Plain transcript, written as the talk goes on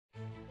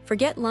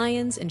Forget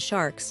lions and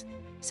sharks.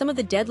 Some of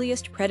the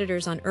deadliest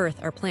predators on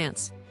Earth are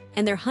plants,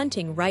 and they're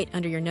hunting right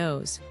under your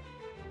nose.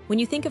 When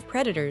you think of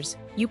predators,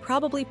 you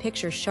probably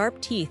picture sharp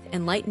teeth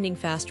and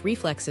lightning-fast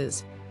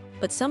reflexes,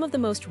 but some of the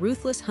most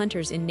ruthless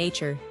hunters in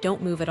nature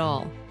don't move at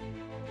all.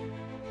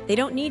 They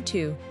don't need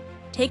to.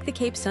 Take the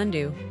Cape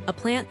sundew, a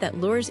plant that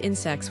lures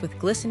insects with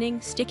glistening,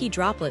 sticky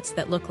droplets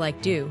that look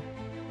like dew.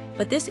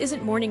 But this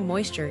isn't morning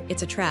moisture,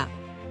 it's a trap.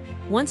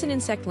 Once an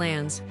insect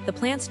lands, the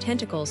plant's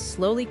tentacles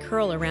slowly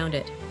curl around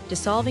it,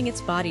 dissolving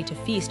its body to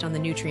feast on the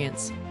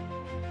nutrients.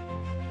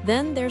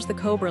 Then there's the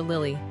cobra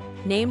lily,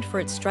 named for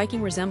its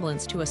striking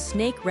resemblance to a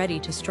snake ready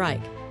to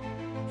strike.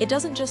 It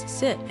doesn't just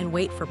sit and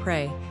wait for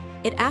prey.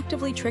 It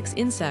actively tricks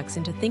insects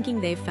into thinking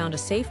they've found a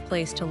safe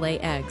place to lay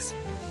eggs.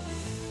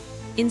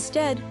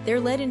 Instead, they're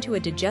led into a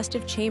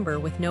digestive chamber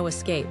with no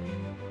escape.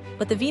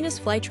 But the Venus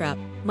flytrap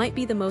might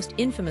be the most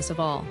infamous of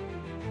all.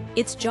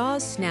 Its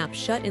jaws snap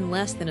shut in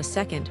less than a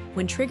second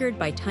when triggered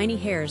by tiny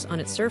hairs on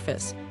its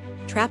surface,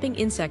 trapping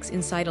insects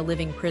inside a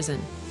living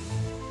prison.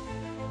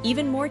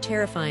 Even more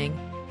terrifying,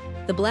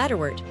 the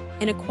bladderwort,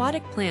 an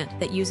aquatic plant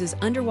that uses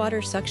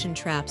underwater suction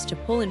traps to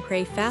pull in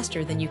prey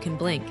faster than you can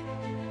blink.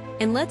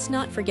 And let's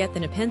not forget the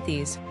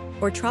nepenthes,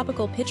 or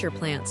tropical pitcher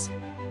plants,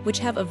 which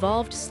have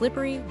evolved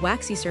slippery,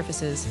 waxy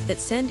surfaces that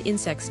send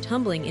insects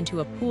tumbling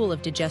into a pool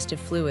of digestive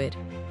fluid.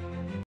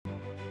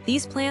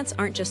 These plants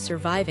aren't just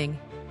surviving,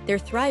 they're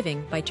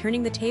thriving by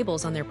turning the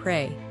tables on their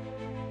prey.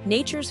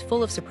 Nature's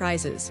full of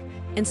surprises,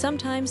 and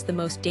sometimes the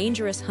most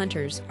dangerous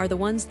hunters are the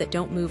ones that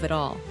don't move at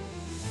all.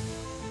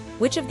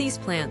 Which of these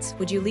plants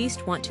would you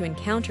least want to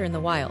encounter in the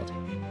wild?